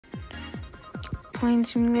plane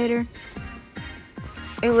simulator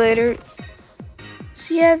later.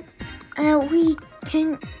 So yeah, we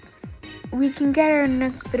can get our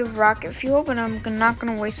next bit of rocket fuel, but I'm not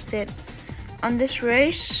gonna waste it on this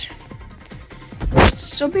race.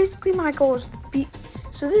 So basically, my goal is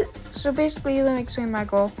so basically, let me explain my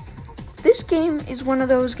goal. This game is one of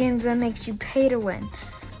those games that makes you pay to win.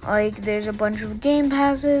 Like, there's a bunch of game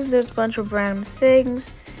passes, there's a bunch of random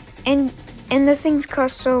things, and the things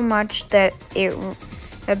cost so much that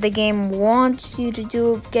the game wants you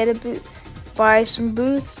to buy some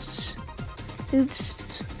boosts.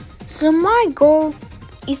 So my goal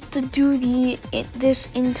is to do this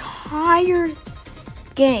entire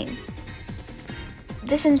game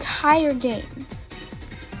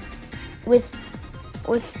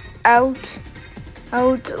without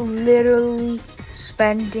literally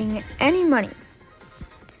spending any money.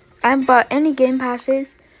 I haven't bought any game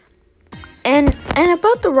passes. And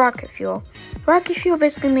about the rocket fuel. Rocket fuel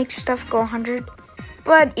basically makes your stuff go 100,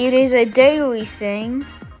 but it is a daily thing.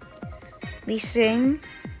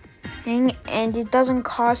 And it doesn't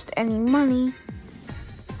cost any money.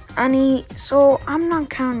 So I'm not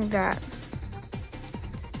counting that.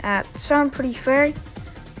 Sound pretty fair?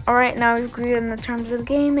 Alright, now we've agreed on the terms of the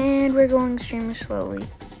game, and we're going extremely slowly.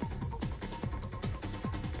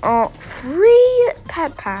 Oh, free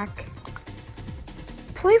pet pack.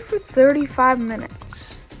 Play for 35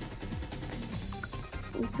 minutes.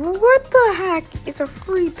 What the heck is a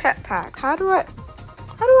free pet pack? How do I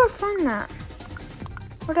find that?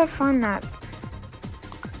 Where'd I find that?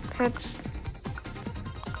 Pets.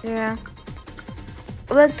 Yeah.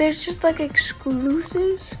 Like, there's just like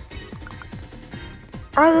exclusives.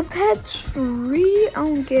 Are the pets free? I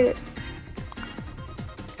don't get it.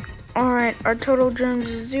 Alright, our total gems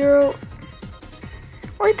is 0.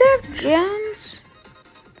 Wait, they have gems?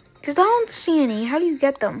 Because I don't see any. How do you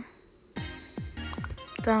get them?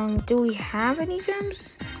 Do we have any gems?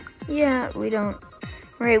 Yeah, we don't.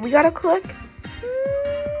 Right, we gotta click.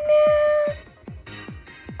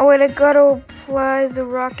 Oh wait, I gotta apply the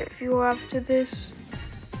rocket fuel after this.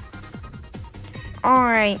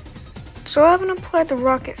 Alright. So I haven't applied the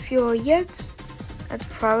rocket fuel yet. That's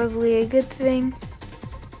probably a good thing.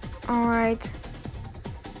 Alright.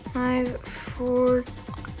 5, 4,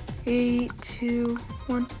 3, 2,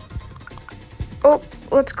 1. Oh,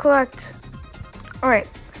 let's collect. Alright,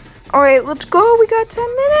 let's go. We got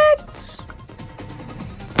 10 minutes.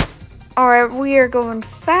 Alright, we are going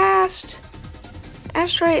fast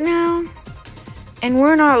right now. And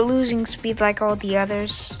we're not losing speed like all the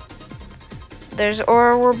others.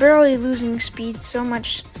 We're barely losing speed so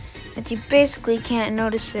much that you basically can't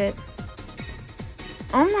notice it.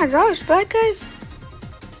 Oh my gosh, that guy's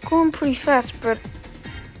going pretty fast, but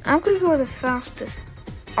I'm gonna go the fastest.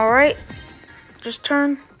 Alright, just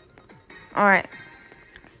turn. Alright.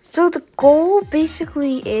 So the goal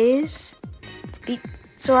basically is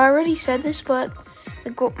so I already said this, but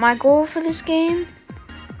my goal for this game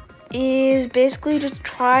is basically to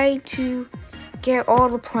try to get all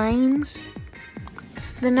the planes.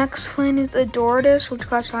 The next plane is the Doradus, which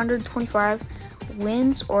costs 125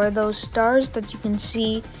 wins, or those stars that you can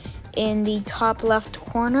see in the top left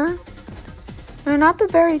corner. No, not the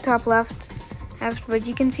very top left, but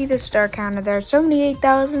you can see the star counter there,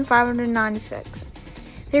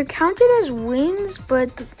 78,596. They're counted as wins,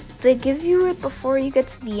 but they give you it before you get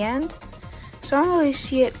to the end. So I don't really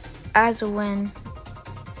see it as a win.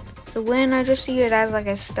 It's a win, I just see it as like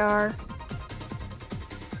a star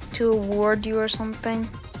to award you or something.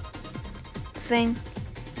 Thing.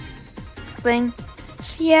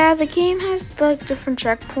 So yeah, the game has like different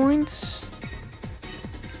checkpoints.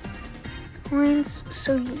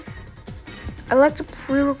 So I like to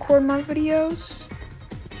pre-record my videos,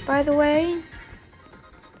 by the way.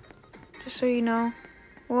 Just so you know.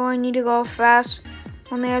 Well, I need to go fast.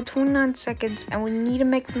 Only have 29 seconds, and we need to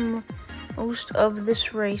make the most of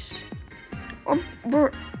this race.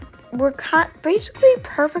 We're basically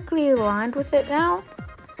perfectly aligned with it now.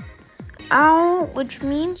 Which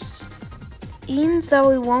means that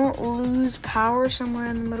we won't lose power somewhere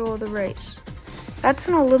in the middle of the race. That's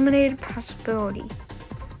an eliminated possibility.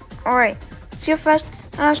 Alright, see how fast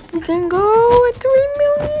we can go at 3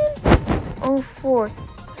 million. Oh, 4,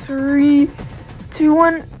 3, 2,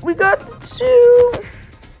 1. We got the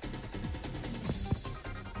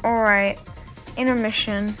 2. Alright,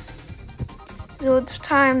 intermission. So it's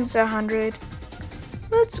times 100.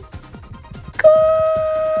 Let's go.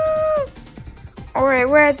 Alright,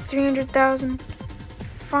 we're at 300,000,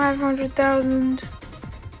 500,000.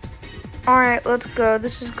 Alright, let's go.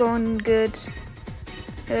 This is going good.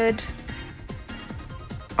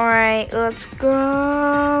 Alright, let's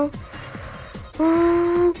go.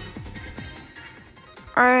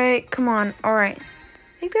 Come on. All right. I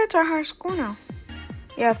think that's our high score now.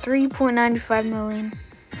 Yeah, 3.95 million.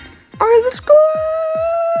 All right, let's go.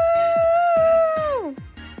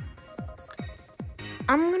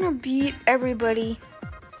 I'm gonna beat everybody.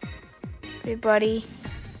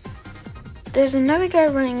 There's another guy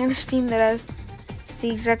running in this team that has the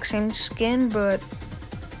exact same skin, but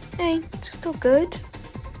hey, it's still good.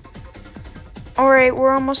 Alright,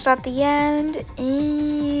 we're almost at the end,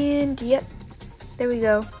 and yep, there we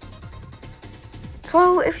go.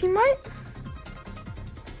 So, if you might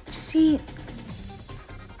see,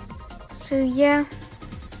 so yeah,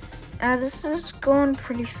 this is going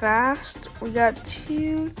pretty fast. We got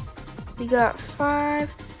 2, we got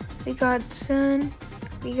 5, we got 10,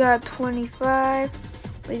 we got 25,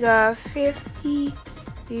 we got 50,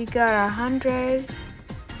 we got 100,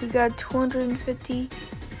 we got 250,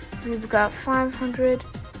 we've got 500,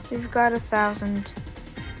 we've got 1,000.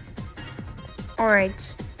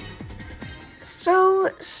 Alright. So,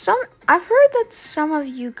 I've heard that some of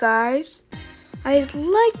you guys,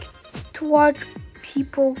 like to watch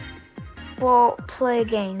people play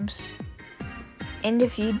games. And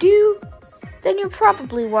if you do, then you're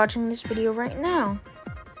probably watching this video right now.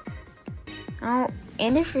 Oh,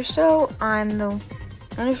 and if you're so,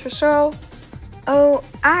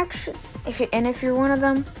 if you're one of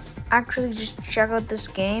them, actually just check out this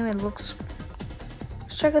game.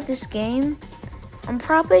 Check out this game. I'm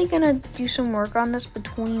probably gonna do some work on this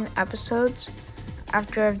between episodes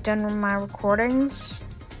after I've done my recordings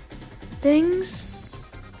things.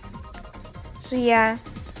 So yeah,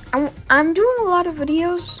 I'm doing a lot of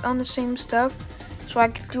videos on the same stuff, so I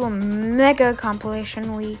could do a mega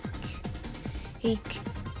compilation week.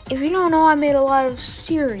 If you don't know, I made a lot of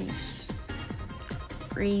series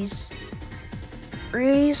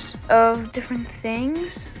of different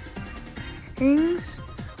things.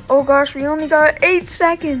 Oh gosh, we only got 8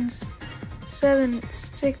 seconds. 7,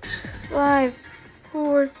 6, 5,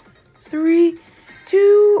 4, 3,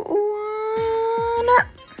 2, 1.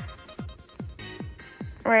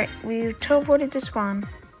 Alright, we've teleported to spawn.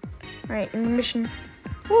 Alright, in the mission.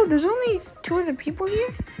 Oh, there's only 2 other people here?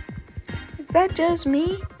 Is that just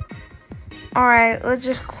me? Alright, let's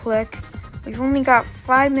just click. We've only got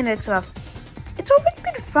 5 minutes left. It's already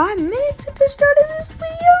been 5 minutes at the start of this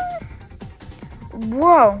video?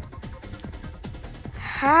 Whoa.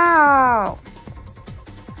 How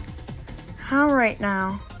right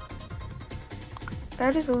now?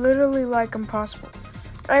 That is literally like impossible.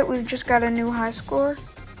 Alright, we've just got a new high score.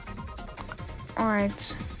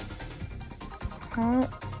 Alright.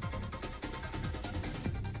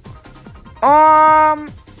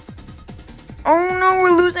 Oh no,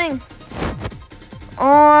 we're losing.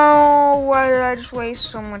 Oh, why did I just waste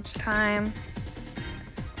so much time?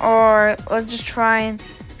 Or let's just try and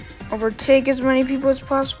overtake as many people as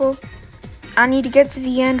possible. I need to get to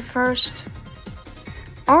the end first.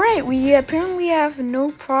 Alright, we apparently have no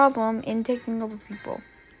problem in taking over people.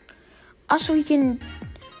 Also,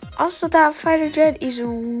 that fighter jet is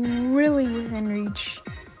really within reach.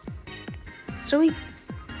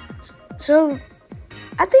 So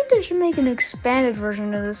I think they should make an expanded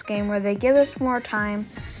version of this game where they give us more time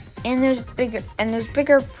and there's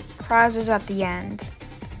bigger prizes at the end.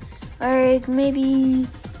 Like maybe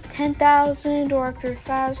 10,000, or if you're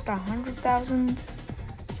fast, 100,000.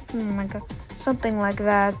 Something like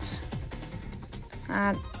that.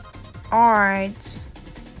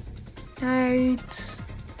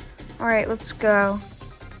 Alright, let's go.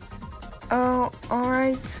 Oh,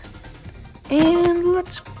 alright. And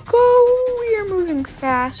let's go. We are moving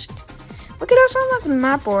fast. Look at us on the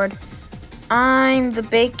map board. I'm the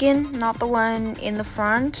bacon, not the one in the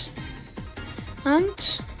front.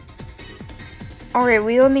 Alright,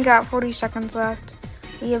 we only got 40 seconds left.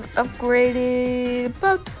 We have upgraded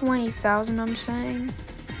about 20,000, I'm saying.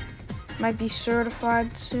 Might be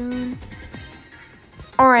certified soon.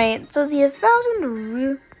 Alright, so the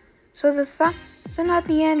 1,000 at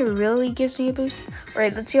the end really gives me a boost.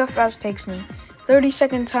 Alright, let's see how fast it takes me.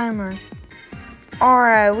 30-second timer.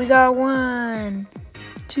 Alright, we got 1,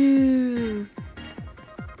 2,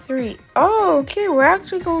 3. Oh, okay, we're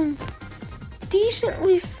actually going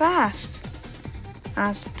decently fast.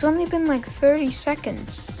 It's only been like 30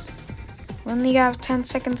 seconds. We only have 10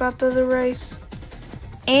 seconds left of the race.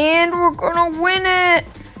 And we're gonna win it!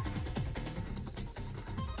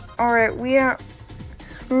 Alright, we're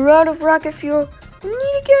out of rocket fuel. We need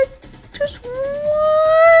to get just 1.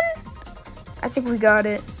 I think we got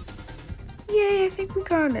it. Yay, I think we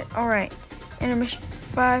got it. Alright, intermission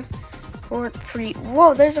 5, 4, 3.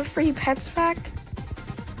 Whoa, there's a free pets pack.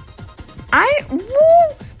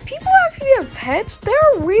 Whoa! People actually have pets?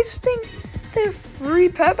 They're wasting their free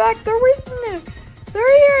pet back. They're wasting it.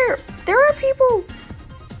 They're here. There are people.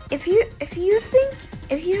 If you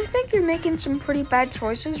think you're making some pretty bad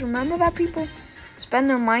choices, remember that people spend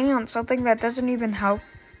their money on something that doesn't even help,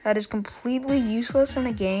 that is completely useless in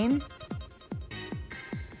a game.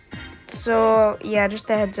 So yeah, just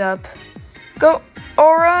a heads up. Go.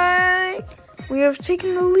 All right. We have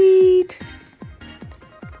taken the lead.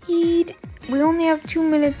 We only have 2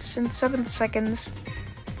 minutes and 7 seconds,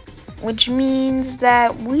 which means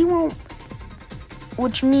that we won't be able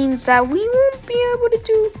to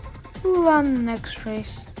do well on the next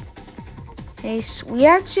race. Okay, so we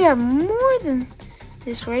actually have more than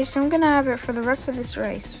this race. I'm gonna have it for the rest of this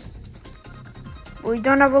race. We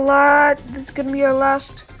don't have a lot. This is gonna be our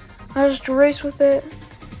last race with it.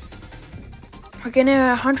 We're gonna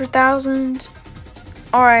have 100,000.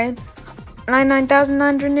 All right,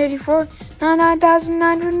 99,984,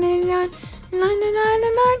 99,989,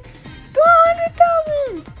 999,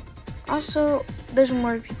 200,000. Also, there's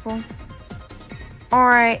more people. All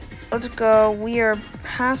right, let's go. We are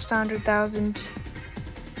past 100,000,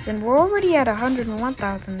 and we're already at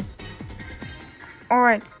 101,000. All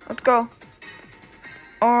right, let's go.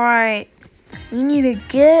 All right, we need to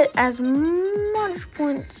get as much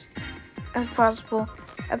points as possible.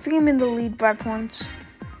 I think I'm in the lead by points.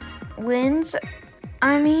 Wins,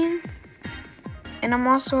 I mean. And I'm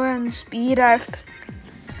also in speed.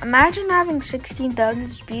 Imagine having 16,000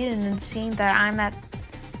 speed and then seeing that I'm at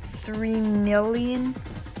 3 million.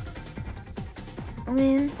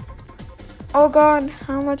 Win. Oh god,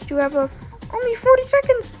 how much do you have left? Only 40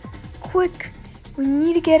 seconds. Quick, we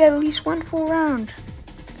need to get at least one full round.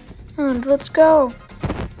 And let's go.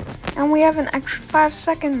 And we have an extra 5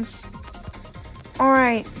 seconds.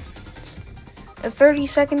 Alright. The 30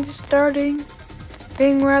 seconds is starting.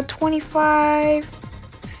 Then we're at 25,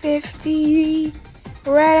 50,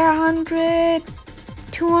 we're at 100,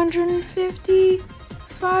 250,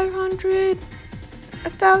 500,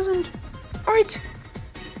 1,000. Alright.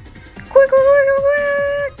 Quick,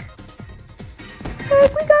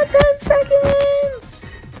 we got 10 seconds.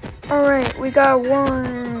 Alright, we got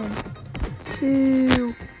 1,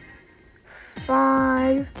 2,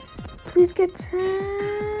 5. Please get 10.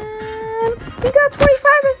 We got 25,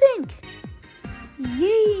 I think.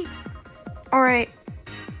 Yay. Alright.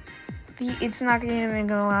 It's not even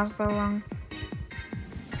gonna last that long.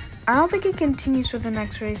 I don't think it continues for the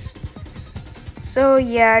next race. So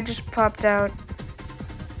yeah, I just popped out.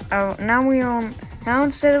 Oh, now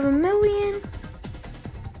instead of 1 million,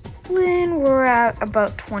 then we're at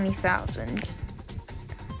about 20,000.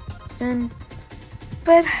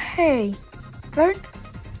 But hey,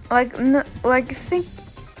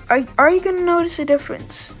 are you gonna notice a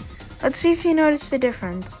difference? Let's see if you notice the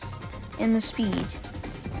difference in the speed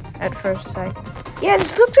at first sight. Yeah,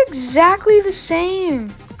 this looks exactly the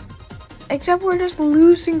same, except we're just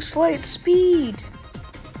losing slight speed.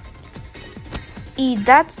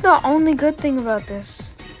 That's the only good thing about this.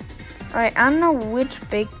 Alright, I don't know which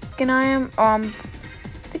bacon I am. I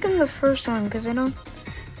think I'm the first one because I don't.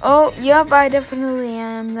 Oh, yep, I definitely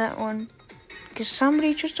am that one. Because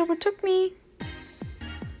somebody just overtook me.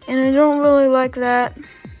 And I don't really like that.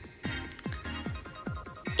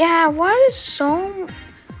 Yeah, why does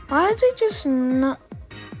it just not,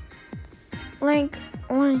 why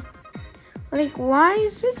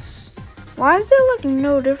is there like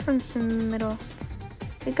no difference in the middle?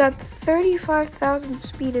 We got 35,000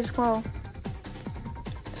 speed as well.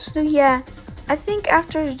 So yeah, I think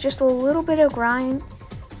after just a little bit of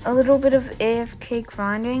AFK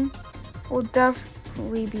grinding, we'll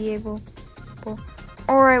definitely be able.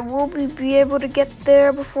 Alright, will we be able to get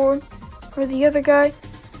there before the other guy?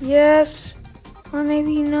 Yes. Or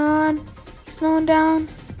maybe not. He's slowing down.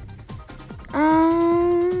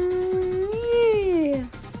 Yeah.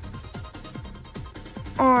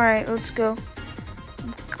 Alright, let's go.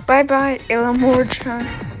 Bye-bye, Ilamorchan.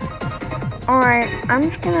 Alright, I'm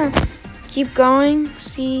just gonna keep going,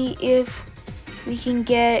 see if we can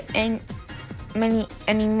get any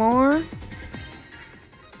more.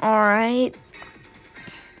 Alright.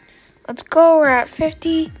 Let's go, we're at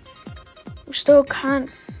 50. We're still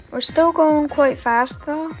going quite fast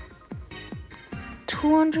though.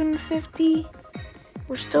 250.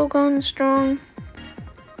 We're still going strong.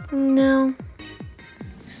 No.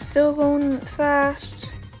 Still going fast.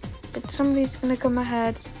 But somebody's gonna come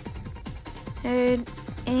ahead. And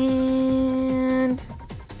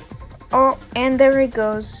and there he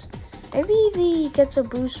goes. Maybe he gets a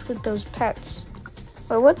boost with those pets.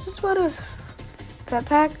 Wait, what's this one with pet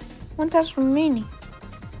pack? 1 test remaining.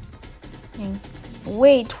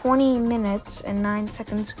 Wait, 20 minutes and 9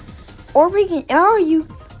 seconds. Or we can,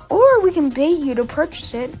 Or we can bait you to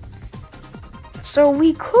purchase it. So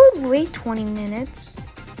we could wait 20 minutes.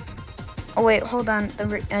 Oh wait, hold on.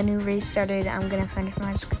 A new race started. I'm gonna finish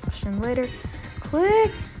my description later.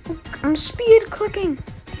 Click. I'm speed clicking.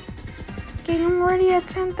 Getting ready at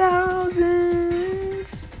 10,000.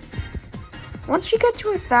 Once we get to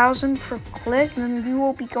 1,000 per click, then we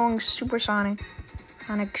will be going supersonic.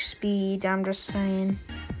 Sonic speed, I'm just saying.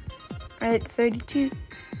 Alright, 32,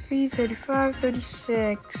 33, 35,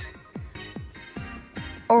 36.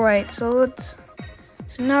 Alright, so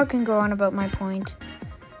now I can go on about my point.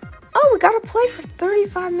 Oh, we gotta play for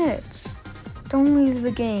 35 minutes. Don't leave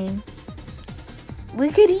the game. We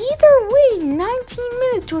could either wait 19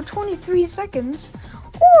 minutes or 23 seconds,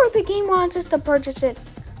 or the game wants us to purchase it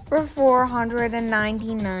for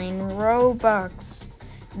 499 Robux.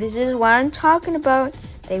 This is what I'm talking about.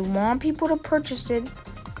 They want people to purchase it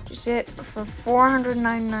for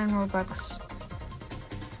 499 Robux.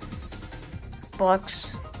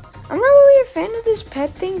 I'm not really a fan of this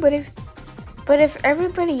pet thing, but if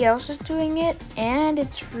everybody else is doing it and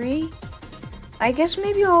it's free, I guess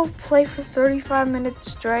maybe I'll play for 35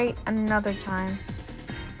 minutes straight another time.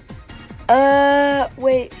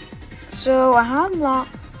 Wait. So how long?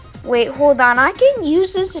 Wait, hold on. I can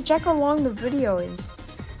use this to check how long the video is.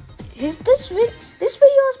 This video has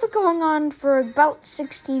been going on for about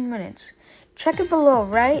 16 minutes. Check it below,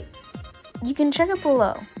 right? You can check it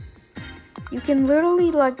below. You can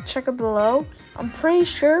literally check it below. I'm pretty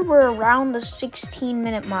sure we're around the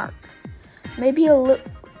 16-minute mark. Maybe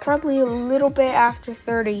probably a little bit after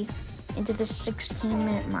 30 into the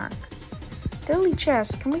 16-minute mark. Daily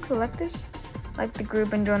chest. Can we collect this? Like the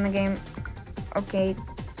group and join the game. Okay.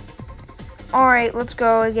 Alright, let's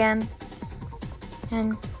go again.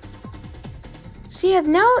 And so yeah,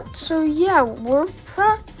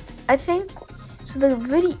 I think the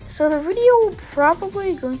video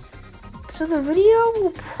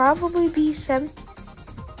will probably be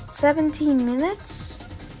 17 minutes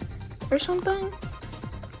or something.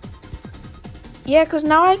 Yeah, because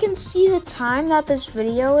now I can see the time that this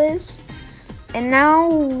video is, and now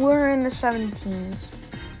we're in the 17s.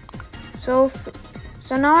 So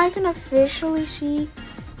now I can officially see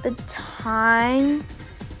the time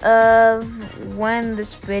of when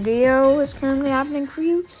this video is currently happening for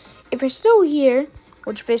you. If you're still here,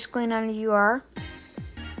 which basically none of you are,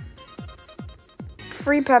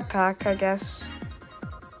 free pet pack, I guess.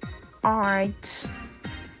 Alright.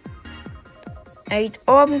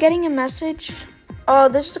 Oh, I'm getting a message. Oh,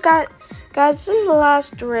 this guys, this is the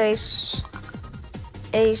last race.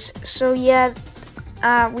 So yeah,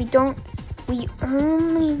 we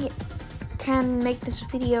only can make this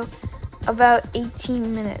video about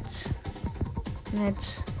 18 minutes.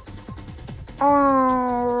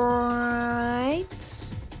 Alright.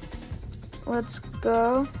 Let's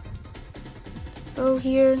go. Go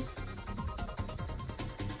here.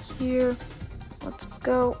 Let's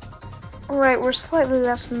go. Alright, we're slightly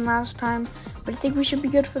less than last time, but I think we should be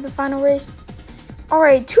good for the final race.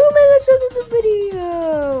 Alright, 2 minutes into the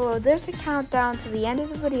video. There's the countdown to the end of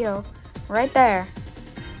the video. Right there.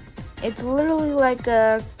 It's literally like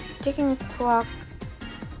a ticking clock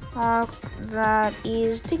that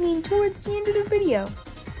is ticking towards the end of the video.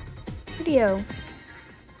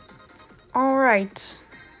 Alright.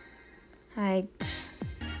 Right,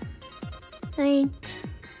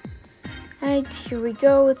 here we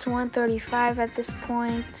go. It's 1:35 at this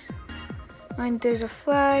point. And there's a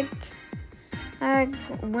flag,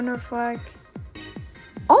 winner flag.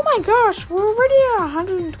 Oh my gosh, we're already at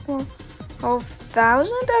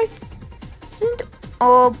 112,000, I think.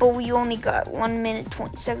 Oh, but we only got 1 minute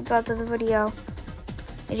 20 seconds left of the video.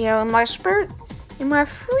 In my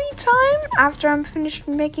free time, after I'm finished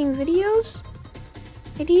making videos,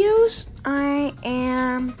 I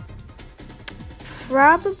am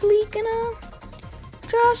probably gonna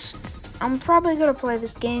I'm probably gonna play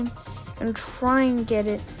this game and try and get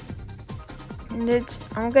it. And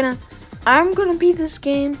I'm gonna beat this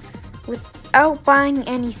game without buying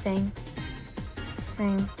anything.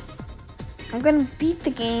 I'm gonna beat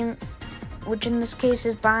the game, which in this case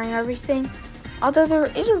is buying everything. Although there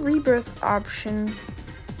is a rebirth option,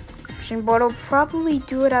 but I'll probably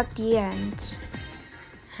do it at the end.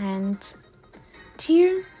 And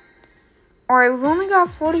here, alright, we've only got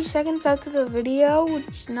 40 seconds after the video, which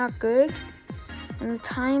is not good. And the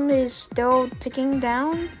time is still ticking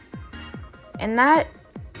down. And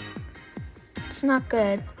it's not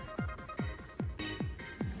good.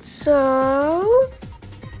 So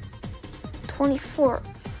 24,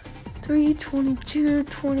 3, 22,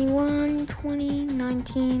 21, 20,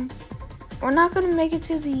 19. We're not gonna make it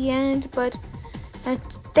to the end, but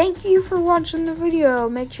thank you for watching the video.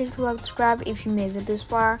 Make sure to like, subscribe if you made it this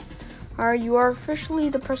far. Or you are officially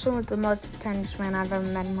the person with the most attention span I've ever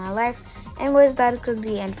met in my life. Anyways, that could be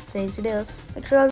the end of today's video. Make sure to